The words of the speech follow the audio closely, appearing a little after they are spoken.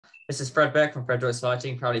This is Fred Beck from Fred Beck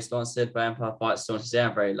Fighting, proudly sponsored by Empire Fight Stores. Today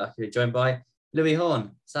I'm very lucky to be joined by Louis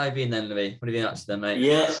Horn. So how have you been then, Louis? What have you been up to then, mate?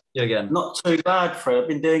 Yeah, You again? not too bad, Fred. I've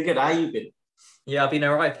been doing good. How you been? Yeah, I've been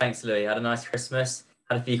all right, thanks, Louis. Had a nice Christmas.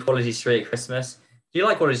 Had a few Quality Street at Christmas. Do you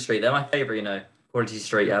like Quality Street? They're my favourite, Quality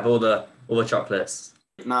Street. You have all the chocolates.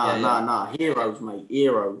 Nah. Heroes, mate.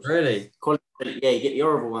 Heroes. Really? Quality Street, yeah, you get the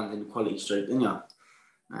horrible ones in Quality Street, didn't you?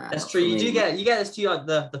 That's true. You get this too, like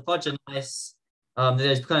the fudge are nice.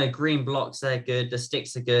 There's kind of green blocks, they're good. The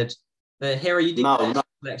sticks are good. The hero you do. No.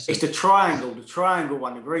 It's the triangle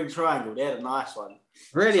one, the green triangle. They're the nice one.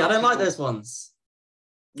 Really? I don't like those ones.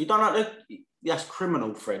 You don't like those? That's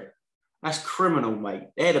criminal, Fred. That's criminal, mate.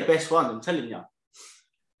 They're the best ones, I'm telling you.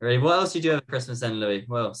 Really? What else do you do over Christmas then, Louis?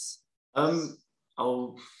 What else? You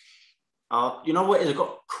know what? I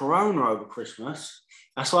got corona over Christmas.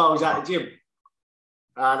 That's why I was at the gym.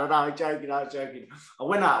 I don't know. I'm joking. I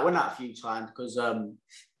went out a few times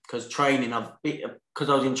because training. Because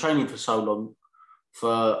I was in training for so long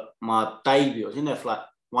for my debut. I was in there for like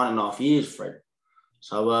 1.5 years, Fred.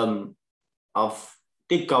 So I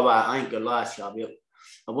did go out. I ain't gonna lie to you.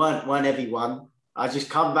 I weren't everyone. I just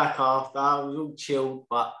come back after. I was all chilled,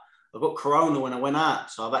 but I got corona when I went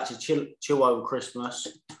out, so I've had to chill over Christmas,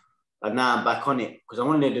 and now I'm back on it because I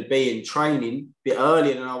wanted to be in training a bit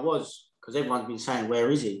earlier than I was because everyone's been saying,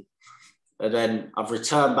 "Where is he?" And then I've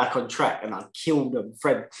returned back on track, and I killed them,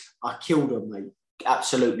 Fred. I killed them, mate.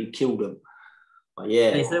 Absolutely killed them. But yeah.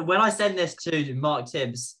 Okay, so when I send this to Mark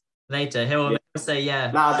Tibbs later, he'll say,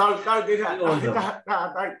 "Yeah." No, don't do that.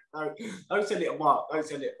 Don't send it to Mark. Don't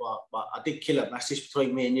send it to Mark. But I did kill him. That's just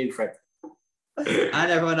between me and you, Fred.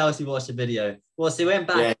 And everyone else who watched the video. Well, so he went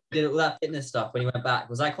back, did all that fitness stuff when he went back.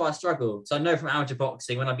 Was that quite a struggle? So I know from amateur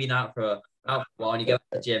boxing, when I've been out for a while and you go to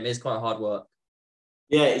the gym, it's quite hard work.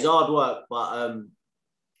 Yeah, it's hard work, but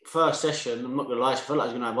first session, I'm not gonna lie, I felt like I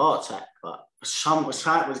was gonna have a heart attack, but something was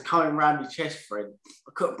coming around my chest, Fred.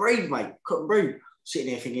 I couldn't breathe, mate. Couldn't breathe. Sitting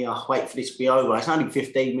here thinking, I'll wait for this to be over. It's only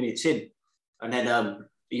 15 minutes in. And then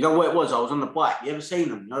you know what it was? I was on the bike. You ever seen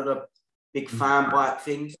them? You know the big fan bike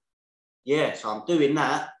things? Yeah, so I'm doing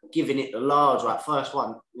that, giving it the large, like first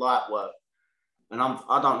one, light work. And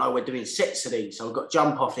I don't know, we're doing sets of these. So I've got to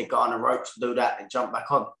jump off it, got on the ropes to do that and jump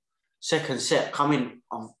back on. Second set, come in,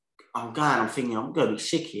 I'm thinking, I'm going to be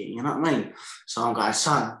sick here, you know what I mean? So I'm going,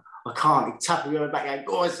 son, I can't. He's tapping me on the back, going,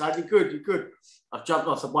 go on, son, you're good. I've jumped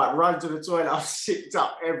off the bike, run to the toilet, I've sicked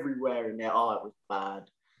up everywhere in there. Oh, it was bad.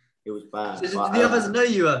 It was bad. Did the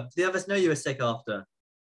others know you were sick after?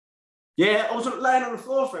 Yeah, I was laying on the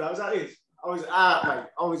floor, Fred. I was like this. I was out, mate.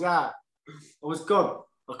 I was out. I was gone.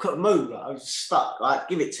 I couldn't move. Like, I was stuck. Like,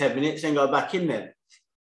 give it 10 minutes, then go back in there.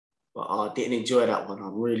 But I didn't enjoy that one. I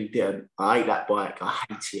really didn't. I hate that bike. I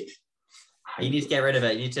hate it. You need to get rid of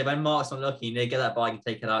it. You need to, when Mark's not looking, you need to get that bike and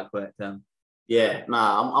take it out quick. Yeah,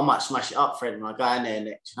 I might smash it up, Fred, when I go in there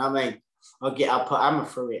next. You know what I mean? I'll put hammer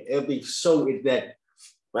through it. It'll be sorted then.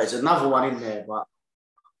 But there's another one in there, but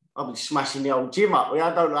I'll be smashing the old gym up.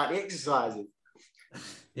 I don't like the exercising.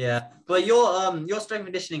 Yeah, but your strength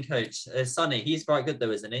conditioning coach, Sonny, he's quite good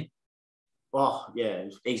though, isn't he? Oh yeah,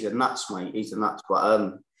 he's a nuts, mate. He's a nuts.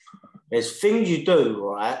 But there's things you do,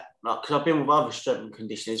 right? Like, because I've been with other strength and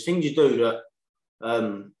conditioning. There's things you do that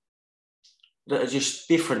are just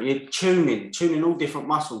different. You're tuning all different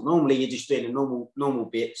muscles. Normally you're just doing the normal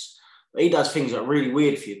bits, but he does things that are really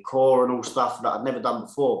weird for your core and all stuff that I've never done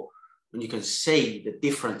before. And you can see the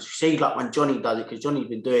difference. You see, like when Johnny does it, because Johnny's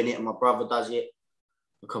been doing it and my brother does it.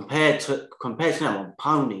 But compared to them, I'm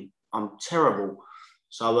pony. I'm terrible.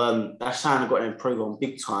 So that's something I've got to improve on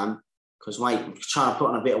big time. Because, mate, I'm trying to put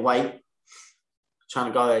on a bit of weight. Trying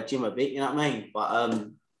to go to the gym a bit, you know what I mean? But,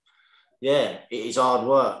 yeah, it is hard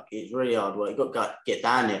work. It's really hard work. You've got to get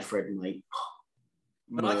down there, Fred, mate.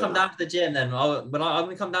 When I come down to the gym then, I'm going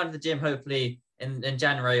to come down to the gym hopefully in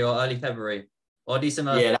January or early February. Or do some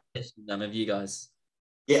with you guys.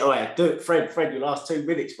 Yeah, wait, do it, Fred, your last 2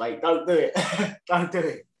 minutes, mate. Don't do it. Don't do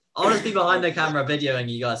it. I'll just be behind the camera videoing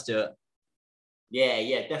you guys do it.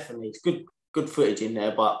 Yeah, definitely. It's good footage in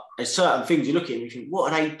there, but there's certain things you look at and you think,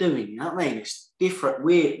 what are they doing? You know what I mean? It's different,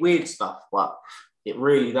 weird stuff, but it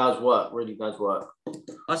really does work.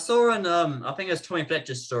 I saw in I think it was Tommy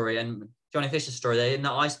Fletcher's story and Johnny Fisher's story, they're in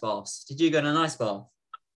the ice baths. Did you go in an ice bath?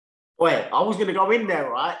 Wait, I was going to go in there,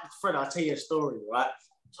 right? Fred, I'll tell you a story, right?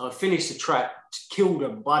 So I finished the track, killed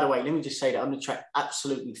them. By the way, let me just say that on the track,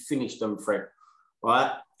 absolutely finished them, Fred,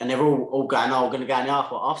 right? And they're all going, oh, we're going to go in the ice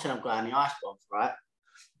bath. I said I'm going in the ice bath, right?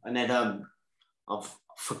 And then I've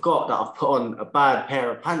forgot that I've put on a bad pair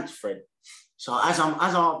of pants, Fred. So as I'm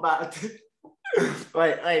about to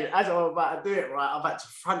Wait, as I'm about to do it, right, I've had to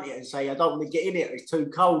front it and say, I don't want to get in it, it's too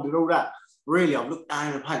cold and all that. Really, I've looked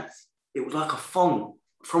down in the pants. It was like a thong.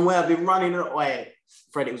 From where I've been running away,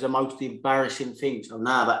 Fred, it was the most embarrassing thing. So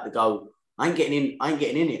now I've had to go, I ain't getting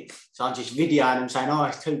in it. So I'm just videoing them saying, oh,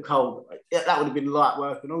 it's too cold. That would have been like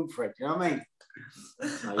working on, Fred, you know what I mean?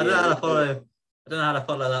 So, I don't know how to follow. I don't know how to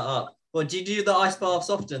follow that up. Well, do you do the ice baths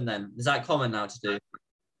often then? Is that common now to do?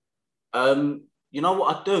 You know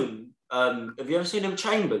what I do? Have you ever seen them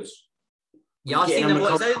chambers? Yeah, I've seen them.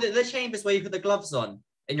 So the chambers where you put the gloves on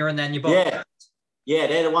and you're in there and you box. Yeah,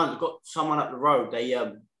 they're the ones. Got someone up the road. They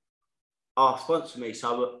sponsor me,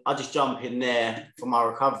 so I just jump in there for my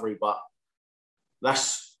recovery. But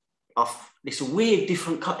it's a weird,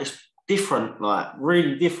 different cut. It's different, like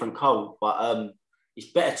really different cold. But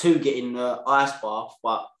it's better to get in the ice bath,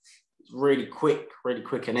 but it's really quick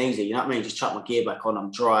and easy. You know what I mean? Just chuck my gear back on.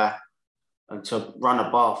 I'm dry, and to run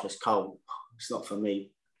a bath that's cold, it's not for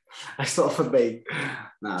me. That's not for me.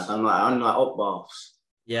 No, I don't like hot baths.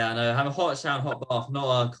 Yeah, I know. Have a hot shower and hot bath,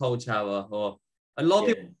 not a cold shower. Or a lot of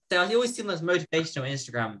people say, I always see those motivational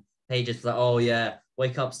Instagram pages like, oh yeah,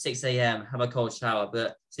 wake up 6 a.m., have a cold shower.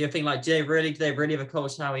 But so you're thinking like, do they really have a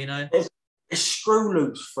cold shower, you know? It's screw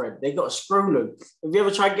loose, Fred. They got a screw loose. Have you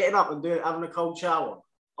ever tried getting up and having a cold shower?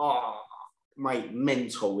 Oh, mate,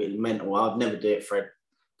 mental. It's mental. I'd never do it, Fred.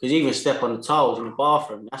 Because you even step on the tiles in the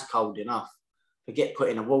bathroom, that's cold enough. Forget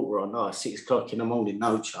putting the water on. Oh, 6 o'clock in the morning,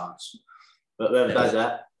 no chance. But whoever does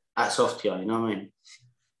that, that's off to you, you know what I mean?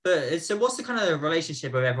 But so what's the kind of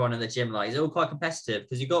relationship with everyone in the gym like? Is it all quite competitive?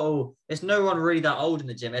 Because there's no one really that old in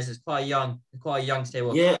the gym. It's quite a young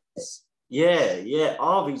stable. Yeah.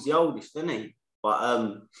 Harvey's the oldest, isn't he?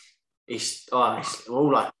 But it's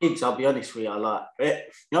all like kids, I'll be honest with you. I like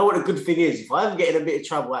it. You know what the good thing is? If I ever get in a bit of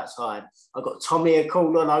trouble outside, I've got Tommy a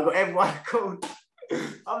call on, I've got everyone a call.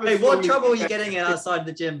 Hey, what trouble are you getting in outside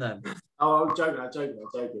the gym then? Oh, I'm joking.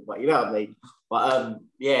 But you know what I mean? But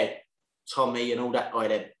yeah, Tommy and all that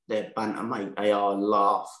guy, they're banter, mate. They are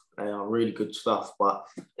laugh. They are really good stuff. But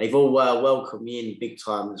they've all welcomed me in big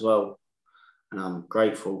time as well. And I'm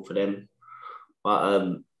grateful for them.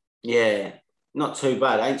 But yeah, not too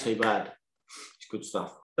bad. Ain't too bad. It's good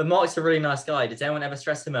stuff. But Mark's a really nice guy. Did anyone ever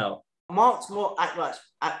stress him out? Mark's more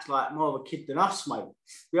acts like more of a kid than us, mate.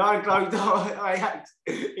 Behind closed doors,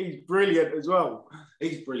 he's brilliant as well.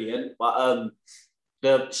 He's brilliant. But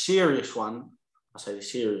the serious one,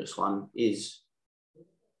 is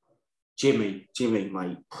Jimmy,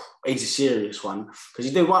 mate. He's a serious one. Because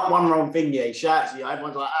you do one wrong thing, he shouts at you,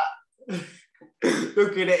 everyone's like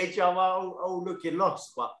looking at each other, all looking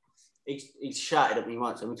lost. But he's shouted at me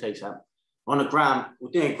once, let me tell you something. On the ground,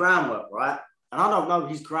 we're doing groundwork, right? And I don't know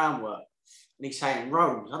his groundwork. And he's saying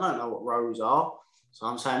rows. I don't know what rows are. So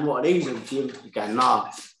I'm saying, what are these? And he's going, nah,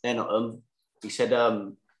 they're not them. He said,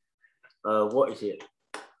 what is it?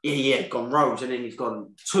 Yeah, gone rows. And then he's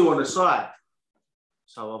gone 2 on the side.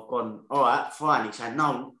 So I've gone, all right, fine. He said,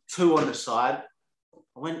 no, 2 on the side.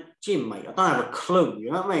 I went, Jim, mate, I don't have a clue.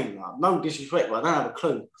 You know what I mean? Like, no disrespect, but I don't have a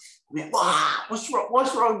clue. I mean, what's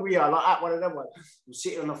wrong with you? Like that one of them ones. I'm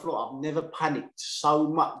sitting on the floor. I've never panicked so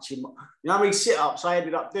much. You know how many sit-ups I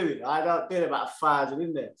ended up doing? I ended up doing about 1,000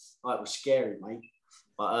 in there. Like, it was scary, mate.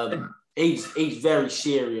 But he's very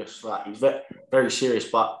serious. Like, he's very, very serious,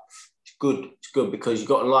 but it's good. It's good because you've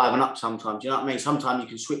got to liven up sometimes. You know what I mean? Sometimes you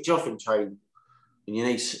can switch off in training. And you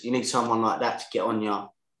need someone like that to get on you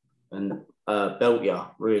and belt you,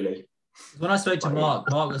 really. When I spoke to Mark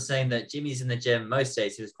was saying that Jimmy's in the gym most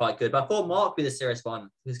days. He was quite good, but I thought Mark would be the serious one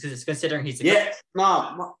because it's considering he's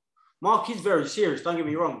Mark is very serious. Don't get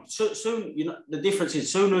me wrong. Soon, you know, the difference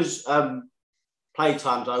is soon as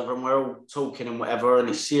playtime's over and we're all talking and whatever, and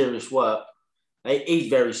it's serious work. He's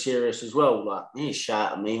very serious as well. Like he's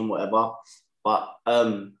shouting at me and whatever, but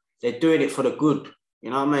they're doing it for the good. You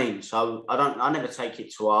know what I mean? So I never take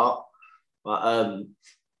it to heart, but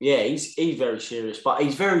yeah, he's very serious, but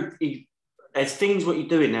there's things what you're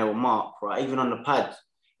doing there with Mark, right? Even on the pads,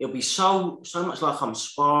 it'll be so much like I'm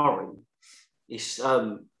sparring. It's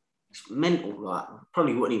mental. Like I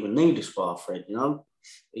probably wouldn't even need a spar, Fred. You know,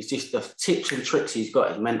 it's just the tips and tricks he's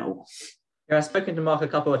got is mental. Yeah, I've spoken to Mark a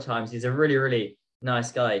couple of times. He's a really, really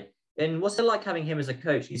nice guy. And what's it like having him as a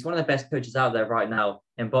coach? He's one of the best coaches out there right now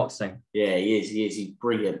in boxing. Yeah, he is. He's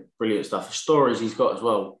brilliant stuff. The stories he's got as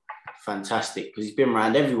well. Fantastic, because he's been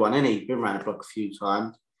around everyone, hasn't he? He's been around the block a few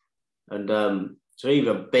times. And to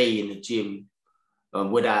even be in the gym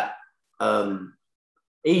with that,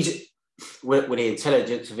 he's with the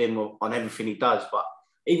intelligence of him on everything he does. But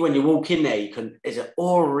even when you walk in there, there's an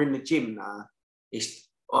aura in the gym now.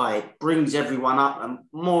 it brings everyone up, and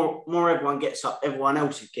more everyone gets up, everyone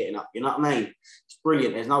else is getting up. You know what I mean? It's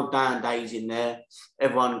brilliant. There's no down days in there.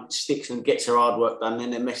 Everyone sticks and gets their hard work done,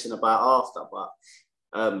 then they're messing about after. But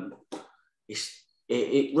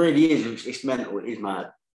it really is. It's mental. It is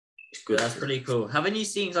mad. It's good. Yeah, that's pretty cool. Haven't you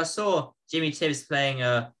seen? I saw Jimmy Tibbs playing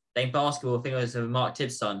basketball. I think it was Mark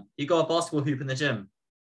Tibbs' son. You got a basketball hoop in the gym.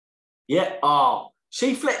 Yeah. Oh,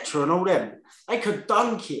 see Fletcher and all them. They could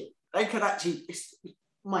dunk it. They could actually.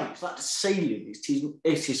 Mate, it's like the ceiling.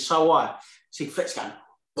 It is so high. See Fletcher going,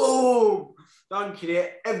 boom, dunking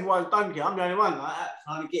it. Everyone's dunking it. I'm the only one like that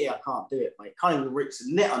trying to get it. I can't do it, mate. Can't even reach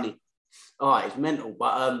the net on it. All right, it's mental.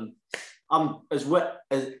 But I'm as well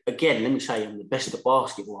as, again, let me say, I'm the best at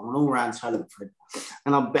basketball. I'm an all-round talent, Fred,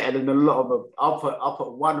 and I'm better than a lot of them. I'll put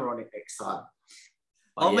a winner on it next time.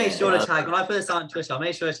 I'll make sure to tag, when I put this on Twitter, I'll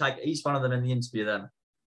make sure to tag each one of them in the interview then.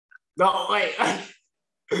 No, wait.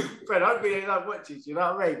 Fred, hopefully they don't watch this, you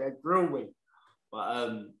know what I mean? They grill me.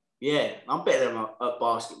 But yeah, I'm better than at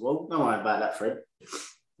basketball. Don't worry about that, Fred.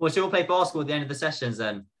 Well, so we'll play basketball at the end of the sessions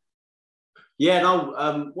then? Yeah,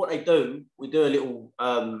 no, what they do, we do a little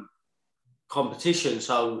competition.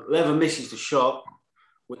 So whoever misses the shot,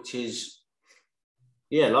 which is,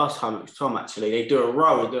 last time it was Tom actually, they do a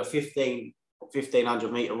row, they do a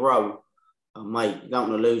 1,500 metre row. Oh, mate, you don't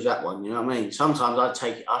want to lose that one, you know what I mean? Sometimes I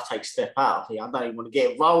take a step out. I don't even want to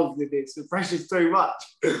get involved with this. The pressure's too much.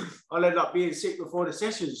 I'll end up being sick before the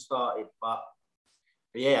session started. But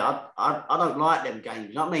yeah, I don't like them games,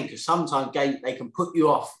 you know what I mean? Because sometimes games, they can put you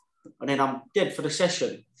off and then I'm dead for the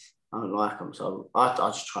session. I don't like them, so I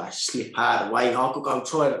just try to slip out of the way. I could go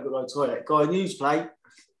toilet, Go on, use play.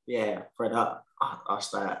 Yeah, Fred, I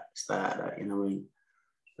stay out of that, you know what I mean?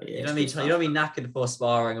 Yeah, you don't mean knackered before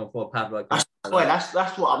sparring or before pad work. That's what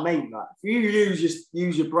I mean. Like, if you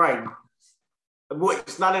use your brain, and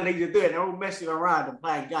what none of these are doing, they're all messing around and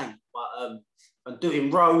playing games, but and doing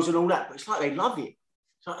rows and all that. But it's like they love it.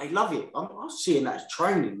 I'm seeing that as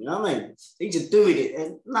training. You know what I mean? These are doing it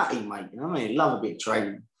and nutty, mate. You know what I mean? Love a bit of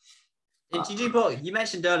training. Do you do? You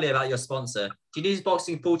mentioned earlier about your sponsor. Do you do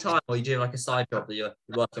boxing full time, or you do like a side job that you're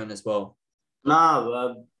working on as well?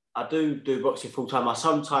 No, I do boxing full time. I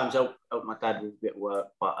sometimes help my dad with a bit of work,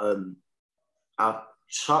 but I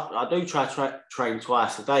do try to train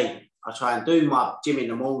twice a day. I try and do my gym in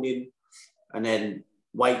the morning, and then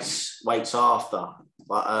weights after.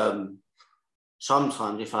 But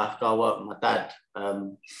sometimes if I have to go work with my dad,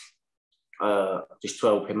 just to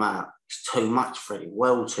help him out, it's too much, Freddie.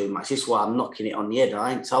 Well, too much. This is why I'm knocking it on the head.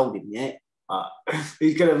 I ain't told him yet, but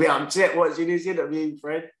he's gonna be upset watching this interview,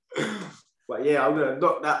 Fred. But yeah, I'm going to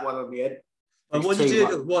knock that one on the head. But what do you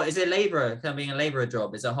do? What is it? Labourer? Being a labourer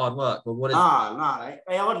job? Is it hard work? Or what is? No,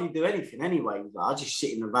 they hardly do anything anyway. Like, I just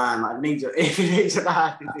sit in the van. Like, if it needs a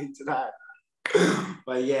hand, it needs a hand.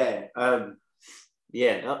 But yeah,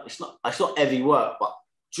 it's not heavy work. But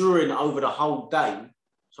over the whole day,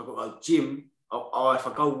 so I've got to go gym. Or if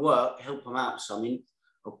I go work, help them out with something.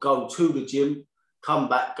 I'll go to the gym, come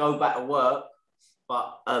back, go back to work.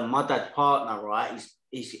 But my dad's partner, right?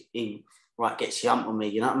 He's in. Right, gets the hump on me,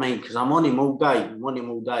 you know what I mean? Because I'm on him all day.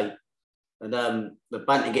 And the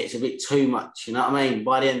banter gets a bit too much, you know what I mean?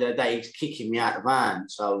 By the end of the day, he's kicking me out of the van.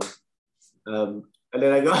 So, and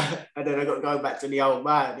then I got to go back to the old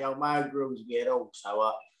man. The old man grills me at all. So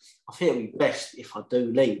I think it'll be best if I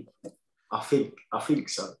do leave. I think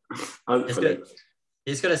so. Hopefully.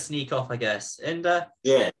 He's going to sneak off, I guess. And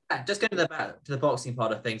just going to the boxing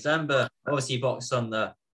part of things. I remember, obviously, you boxed on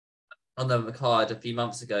the card a few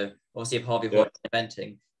months ago. Obviously, if Harvey was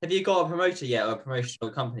eventing. Have you got a promoter yet or a promotional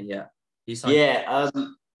company yet?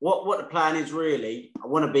 What the plan is really, I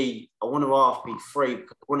want to half be free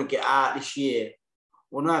because I want to get out this year. I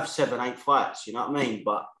want to have 7-8 fights, you know what I mean?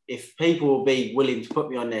 But if people will be willing to put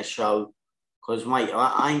me on their show, because mate,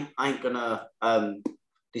 I ain't gonna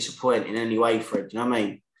disappoint in any way, Fred. You know what I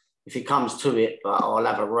mean? If it comes to it, like, I'll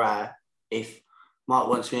have a row. If Mike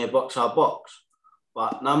wants me to box, I'll box.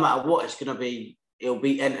 But no matter what, it'll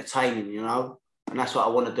be entertaining, you know? And that's what I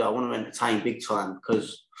want to do. I want to entertain big time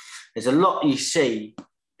because there's a lot you see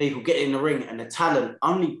people get in the ring and the talent,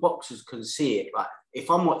 only boxers can see it. Like if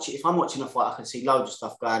I'm watching a fight, I can see loads of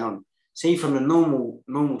stuff going on. See from the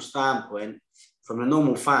normal standpoint, from the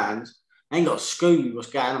normal fans, they ain't got a Scooby what's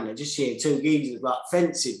going on. They're just seeing two geezers like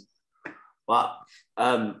fencing. But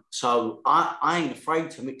so I ain't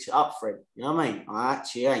afraid to mix it up, Fred. You know what I mean? I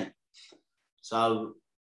actually ain't. So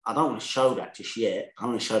I don't want to show that just yet.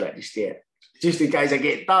 Just in case I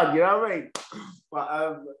get done, you know what I mean? But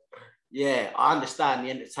I understand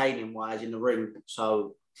the entertaining wise in the ring.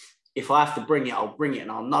 So if I have to bring it, I'll bring it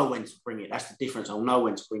and I'll know when to bring it. That's the difference. I'll know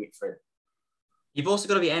when to bring it, Fred. You've also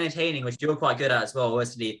got to be entertaining, which you're quite good at as well.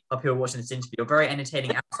 Obviously, for people watching this interview, you're very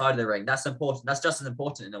entertaining outside of the ring. That's important. That's just as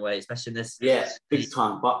important in a way, especially in this. Yeah, big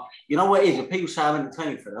time. But you know what it is? When people say I'm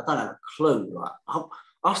entertaining, Fred, I don't have a clue. Like,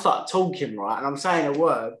 I'll start talking, right, and I'm saying a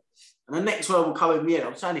word, and the next word will come in my head.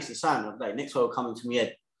 I'm saying this to Sam the other day. Next word will come into my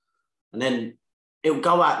head, and then it will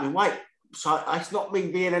go out me. Wait, so it's not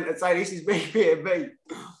me being entertaining. This is me being me.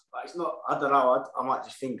 Like, it's not. I don't know. I might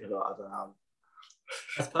just think of it. I don't know.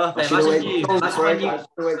 That's perfect.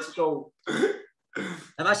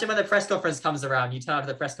 Imagine when the press conference comes around, you turn up to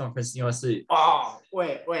the press conference in your suit. Oh,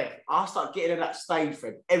 wait. I'll start getting in that stage,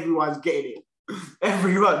 Fred. Everyone's getting it.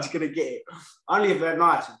 Everyone's going to get it. Only if they're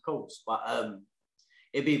nice, of course. But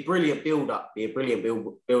it'd be a brilliant build-up. And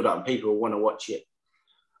people will want to watch it.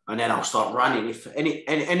 And then I'll start running. If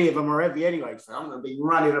any of them are heavy anyway, so I'm going to be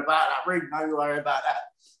running about that ring. Don't worry about that.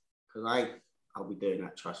 Because I'll be doing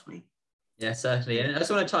that, trust me. Yeah, certainly. And I just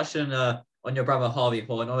want to touch on your brother Harvey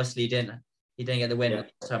Paul, and obviously he didn't get the win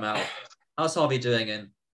last time out. How's Harvey doing? And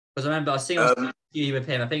because I remember I was seeing you with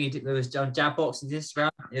him. I think it was on Jab Boxing's Instagram.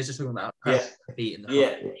 He was just talking about defeat in the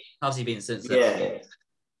fight. How's he been since then?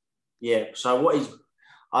 Yeah. So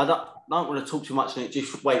I don't want to talk too much on it.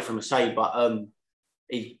 Just wait for him to say. But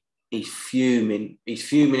he's fuming. He's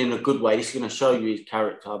fuming in a good way. This is going to show you his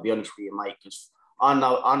character. I'll be honest with you, mate. Because I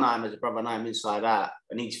know him as a brother. I know him inside out,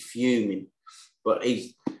 and he's fuming. But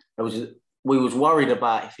we was worried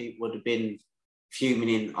about if he would have been fuming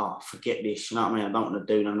in. Oh, forget this. You know what I mean? I don't want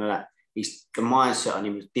to do none of that. The mindset on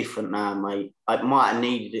him is different now, mate. I might have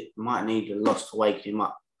needed it. Might have needed a loss to wake him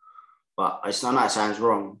up. But I know that sounds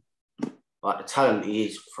wrong. But the talent he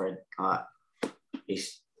is, Fred,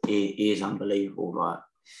 he is unbelievable. Like,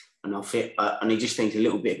 and I feel, and he just needs a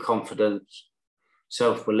little bit of confidence,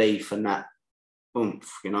 self-belief, and that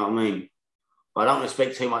oomph. You know what I mean? But I don't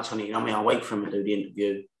expect too much on it. You know what I mean? I'll wait for him to do the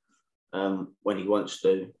interview when he wants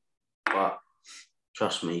to. But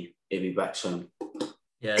trust me, he'll be back soon.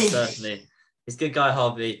 Yeah, certainly. He's a good guy,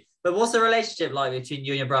 Harvey. But what's the relationship like between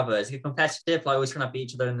you and your brother? Is it competitive, like always trying to beat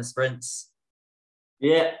each other in the sprints?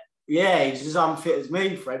 Yeah, he's as unfit as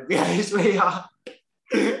me, Fred. Be honest with you.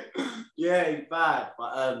 Yeah, he's bad.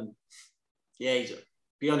 But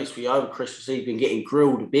be honest with you, over Christmas he's been getting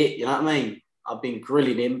grilled a bit, you know what I mean? I've been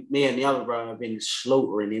grilling him. Me and the other brother have been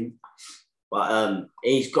slaughtering him. But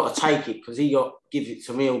he's got to take it because he gives it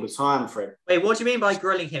to me all the time, Fred. Wait, what do you mean by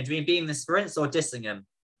grilling him? Do you mean beating the sprints or dissing him?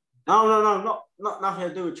 No, not nothing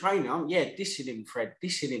to do with training. Dissing him, Fred.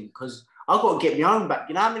 Dissing him because I've got to get my own back.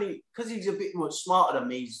 You know how many? Because he's a bit more smarter than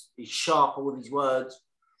me. He's sharper with his words.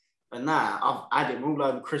 And now I've had him all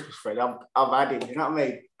over Christmas, Fred. I've had him. You know what I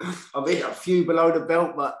mean? I've hit a few below the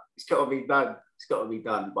belt, but it's got to be done. It's got to be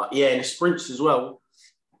done. But yeah, in the sprints as well.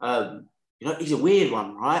 You know, he's a weird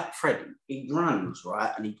one, right, Fred? He runs,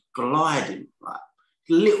 right, and he's gliding, like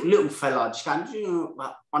little fella, just going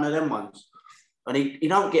like one of them ones. And he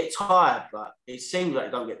don't get tired. Like it seems like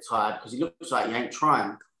he don't get tired because he looks like he ain't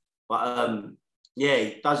trying. But yeah,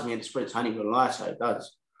 he does me in the sprints. I ain't gonna lie, so he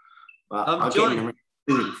does. But I'll get him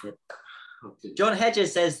in Fred. John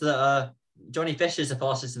Hedges says that Johnny Fisher's the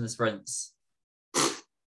fastest in the sprints.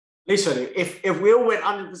 Listen, if we all went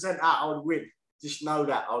 100% out, I would win. Just know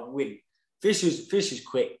that I would win. Fish is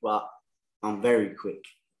quick, but I'm very quick.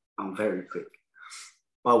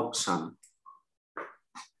 Bolt, son.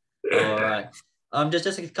 All right.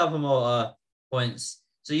 Just a couple more points.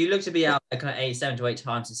 So you look to be out kind of 7 to 8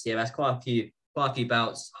 times this year. That's quite a few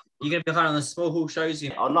bouts. You're going to be kind of on the small hall shows.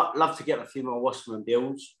 I'd love to get a few more Wasserman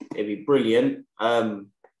deals. It'd be brilliant.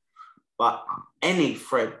 But any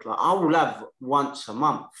Fred, like I will have once a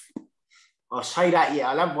month. I'll say that, yeah.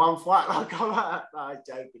 I'll have one fight. Like, no, I'm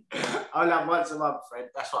joking. I'll have once a month, Fred.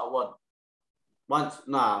 That's what I want.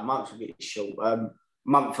 A month's a bit short.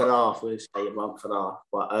 Month and a half, we'll say a month and a half.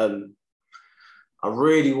 But I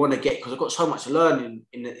really want to get, because I've got so much learning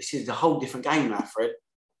this is a whole different game now, Fred.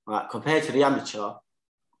 Like, compared to the amateur,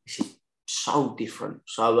 this is so different.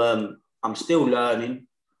 So I'm still learning.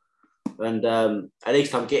 And at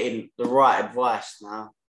least I'm getting the right advice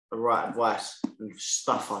now. The right advice and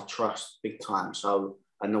stuff I trust big time. So,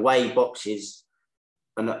 and the way he boxes,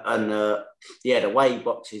 the way he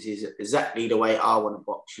boxes is exactly the way I want to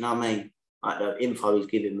box. You know what I mean? Like the info he's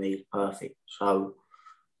giving me is perfect. So,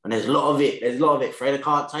 and there's a lot of it, Fred. I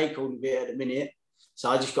can't take all of it at the minute. So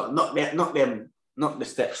I just got to knock the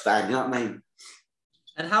steps down. You know what I mean?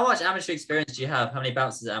 And how much amateur experience do you have? How many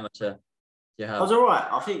bouts as an amateur? I was all right.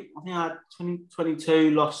 I think I had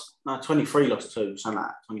 23, lost 2, something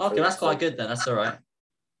like that. Okay, that's quite good then. That's all right.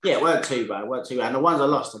 Yeah, it weren't too bad. And the ones I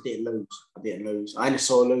lost, I didn't lose. I ain't a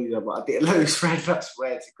sore loser, but I didn't lose, Fred. I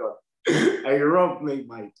swear to God. They robbed me,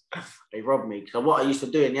 mate. They robbed me. So what I used to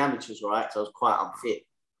do in the amateurs, right? So I was quite unfit.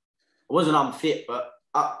 I wasn't unfit, but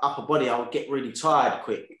upper body, I would get really tired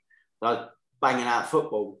quick. I was banging out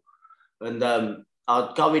football. And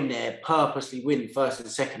I'd go in there, purposely win first and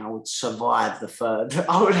second. I would survive the third.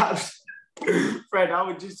 I would have, Fred, I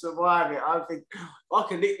would just survive it. I think, I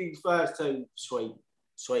can nick these first two. Sweet,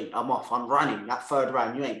 I'm off. I'm running. That third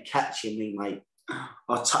round, you ain't catching me, mate.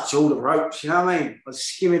 I'll touch all the ropes, you know what I mean? I was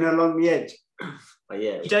skimming along the edge. But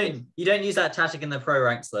yeah. You don't use that tactic in the pro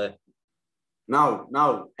ranks, though. No.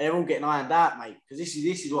 They're all getting ironed out, mate. Because this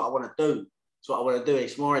is what I want to do. It's what I want to do.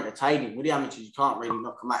 It's more entertaining. With the amateurs, you can't really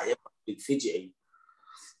knock them out. They're big fidgety.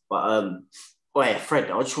 But yeah,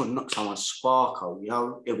 Fred, I just want to knock someone sparkle, you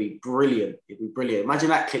know? It'll be brilliant. Imagine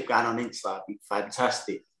that clip going on Insta. It'd be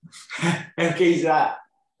fantastic. How key is that?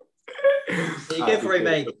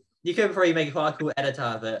 You could probably make quite a cool edit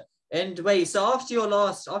out of it. And wait, so after your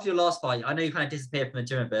last fight, I know you kind of disappeared from the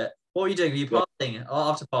gym a bit. What were you doing? Were you partying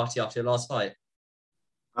after your last fight?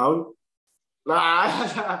 No.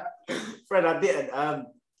 Nah. Fred, I didn't.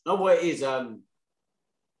 No, what it is, I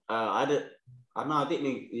didn't.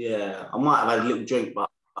 Yeah, I might have had a little drink, but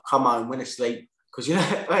I come home, went to sleep. Because you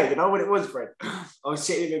know what it was, Fred? I was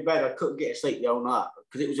sitting in bed, I couldn't get to sleep the whole night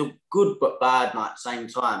because it was a good but bad night at the same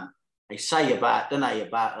time. They say about, don't they,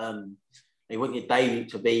 they want your day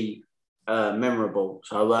to be memorable.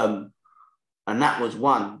 So, and that was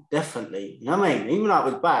one, definitely. You know what I mean? Even though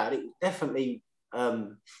it was bad, it was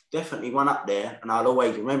definitely one up there, and I'll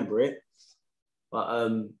always remember it.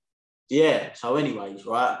 But yeah. So, anyways,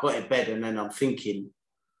 right, I got in bed, and then I'm thinking,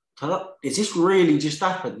 is this really just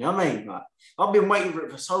happened? You know what I mean? Like, I've been waiting for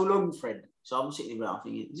it for so long, Fred. So I'm sitting there, I'm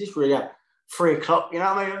thinking, is this really happened? 3 o'clock, you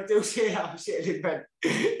know what I mean? I'm sitting in bed.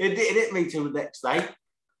 It didn't hit me till the next day.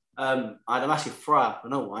 I had a massive fry up. I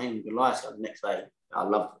know I ain't even gonna lie to you, the next day. I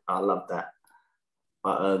love that.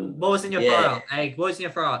 But what was in your fry up? Egg. What was in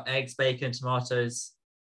your fry up? Eggs, bacon, tomatoes.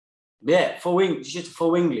 Yeah, just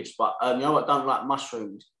full English. But you know what? I don't like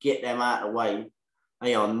mushrooms. Get them out of the way.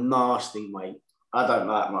 They are nasty, mate. I don't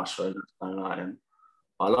like mushrooms. I don't like them.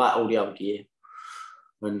 I like all the other gear.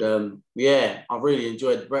 And yeah, I really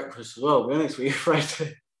enjoyed the breakfast as well, to be honest with you, Fred.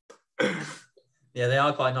 Yeah, they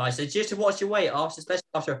are quite nice. So just to watch your weight especially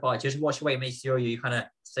after a fight, just watch your weight, make sure you kind of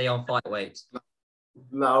stay on fight weight.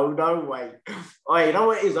 No way. Oh, you know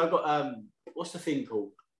what it is? I got what's the thing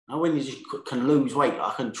called? Now when you just can lose weight,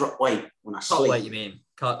 I can drop weight when I sleep. Cut weight, you mean?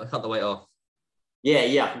 Cut the weight off.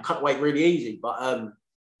 Yeah, I can cut weight really easy. But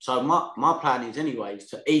so my plan is anyways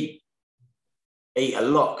to eat a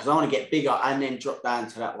lot because I want to get bigger and then drop down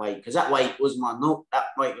to that weight because that weight was my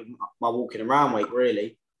walking around weight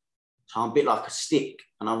really. So I'm a bit like a stick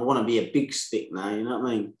and I want to be a big stick now, you know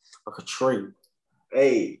what I mean? Like a tree.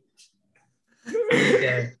 Hey.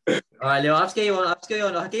 Okay. All right, Leo, I'll have to get you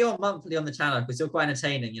on monthly on the channel because you're quite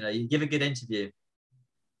entertaining, you know, you give a good interview.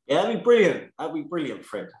 Yeah, that'd be brilliant,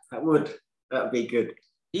 Fred. That'd be good.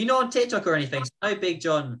 Are you not on TikTok or anything? So I know Big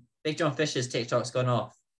John Fisher's TikTok's gone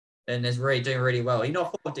off and is really doing really well. Are you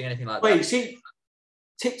not doing anything like that? Wait, see,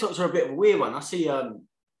 TikToks are a bit of a weird one. I see what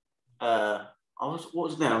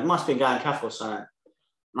was there? I must have been going cafe or something.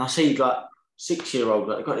 And I see like 6-year-olds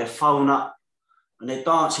that got their phone up and they're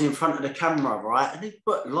dancing in front of the camera, right? And they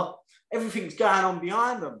put everything's going on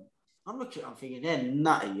behind them. I'm thinking they're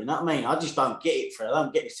nutty, you know what I mean? I just don't get it, Fred. I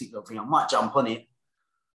don't get this TikTok thing. I might jump on it.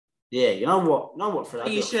 Yeah, you know what, Fred? I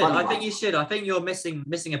think you should. I think you're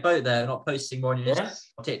missing a boat there, not posting more on your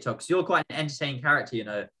TikTok. Because you're quite an entertaining character, you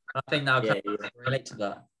know. I think now relate to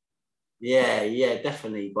that. Yeah,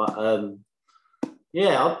 definitely. But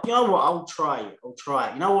yeah, you know what? I'll try it. You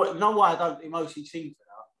know what? Why I don't emotionally think for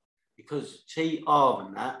that? Because other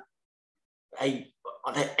than that,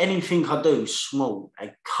 anything I do small,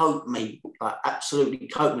 they coat me, like absolutely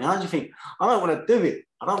coat me. I just think I don't want to do it.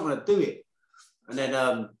 And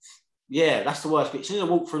then yeah, that's the worst bit. As soon as I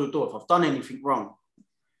walk through the door, if I've done anything wrong,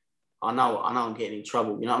 I know I'm getting in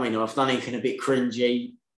trouble. You know what I mean? If I've done anything a bit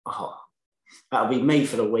cringy, that'll be me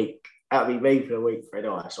for the week. Fred.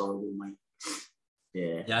 Oh, that's horrible, mate.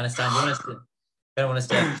 Yeah. Yeah, I understand. You don't want to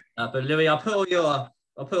stay. But Louis, I'll put all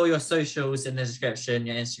your socials in the description,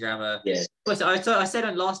 your Instagram. Yeah. I said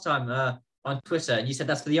on last time on Twitter, and you said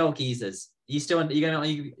that's for the old geezers. You're gonna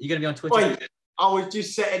be on Twitter? Wait, I was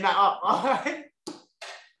just setting that up.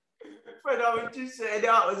 Fred, I was just setting it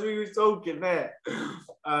up as we were talking there. No,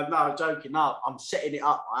 I'm joking. No, I'm setting it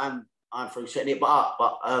up. I'm through setting it up,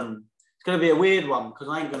 but it's gonna be a weird one because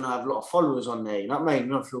I ain't gonna have a lot of followers on there. You know what I mean? I'm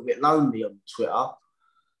gonna feel a bit lonely on Twitter,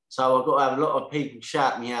 so I've got to have a lot of people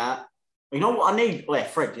shout me out. You know what I need?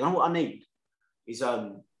 Fred, you know what I need is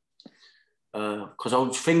because I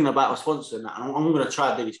was thinking about sponsoring that, and I'm going to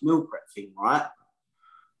try to do this meal prep thing, right?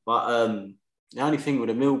 But the only thing with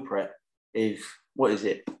a meal prep is, what is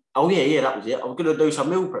it? Oh, yeah, that was it. I was going to do some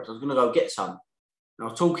meal preps. I was going to go get some. And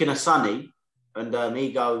I was talking to Sonny, and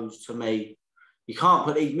he goes to me, you can't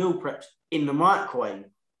put these meal preps in the microwave.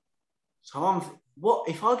 So what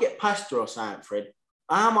if I get pasta or something, Fred?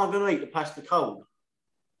 How am I going to eat the pasta cold?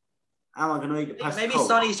 How am I going to eat the pasta Maybe cold?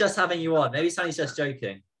 Sonny's just having you on. Maybe Sonny's just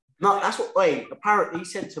joking. No, that's what, apparently he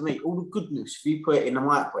said to me, all the goodness, if you put it in the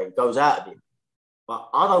microwave, goes out of it. But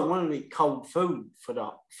I don't want to eat cold food for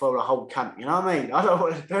the whole camp, you know what I mean? I don't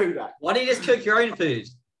want to do that. Why don't you just cook your own food?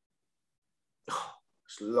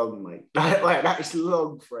 It's long, mate. That is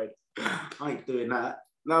long, Fred. I ain't doing that.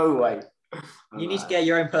 No way. You need to get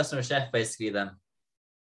your own personal chef, basically, then.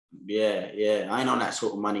 Yeah. I ain't on that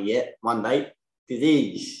sort of money yet. One day. It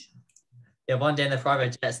is. Yeah, one day in the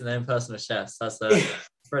private jets and their own personal chefs. That's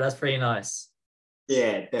pretty nice.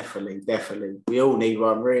 Yeah, definitely. We all need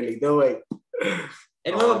one, really, do we?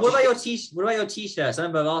 And what about your t-shirts? I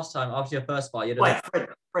remember last time after your first fight,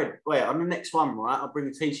 Fred, on the next one, right? I'll bring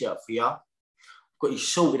a t-shirt for you. I've got you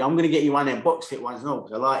sorted. I'm going to get you one of them box fit ones, no,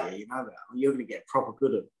 because I like you know that. You're going to get proper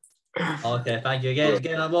good at them. Okay, thank you.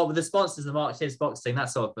 Again, what with the sponsors, the Mark Tibbs boxing, that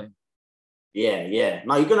sort of thing. Yeah.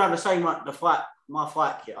 No, you're going to have the same, like, my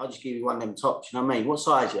fight kit. I'll just give you one of them tops, you know what I mean? What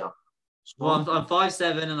size you are? Well, I'm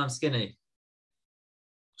 5'7" and I'm skinny.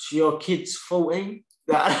 So your kid's 14?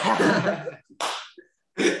 I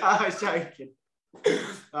was joking.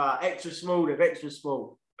 Extra small.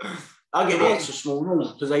 I'll get the extra small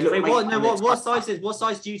because they look. What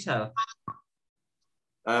size do you tell?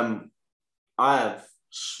 I have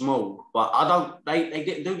small, but I don't. They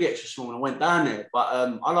didn't do the extra small, and I went down there. But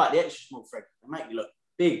I like the extra small, Fred. They make you look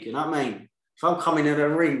big. You know what I mean? If I'm coming in the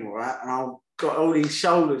ring, right, and I've got all these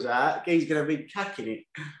shoulders out, he's gonna be cacking it.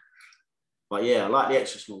 But yeah, I like the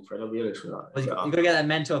extra small, Fred. I'll be honest with you. Well, you're gonna get that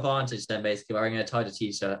mental advantage then, basically, wearing a tighter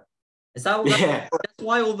t-shirt. Is that yeah? That's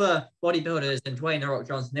why all the bodybuilders and Dwayne the Rock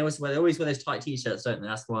Johnson they always wear those tight t-shirts, don't they?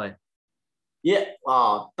 That's why. Yeah.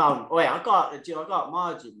 Oh, don't. Wait, I got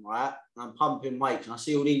margin, right? And I'm pumping weights, and I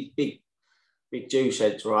see all these big juice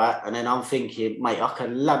heads, right? And then I'm thinking, mate, I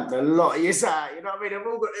can lump a lot of you out. You know what I mean? They've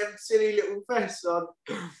all got them silly little vests on.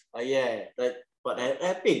 Yeah, but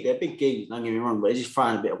they're big. They're big geeks. Don't get me wrong, but they're just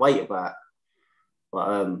throwing a bit of weight about.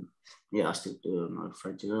 But yeah, I still do it, no,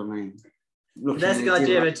 Fred. You know what I mean? There's a good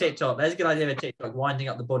idea of a TikTok. Winding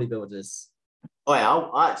up the bodybuilders. Oh yeah,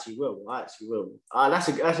 I actually will. That's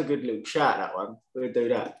a good little chat. That one. We'll do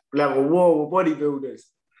that. We'll have a war with bodybuilders.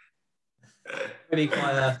 Maybe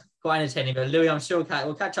quite entertaining. But Louis, I'm sure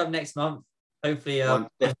we'll catch up next month. Hopefully, we'll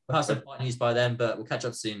have some fight news by then. But we'll catch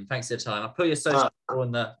up soon. Thanks for your time. I'll put your social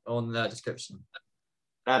on the description.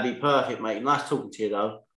 That'd be perfect, mate. Nice talking to you, though.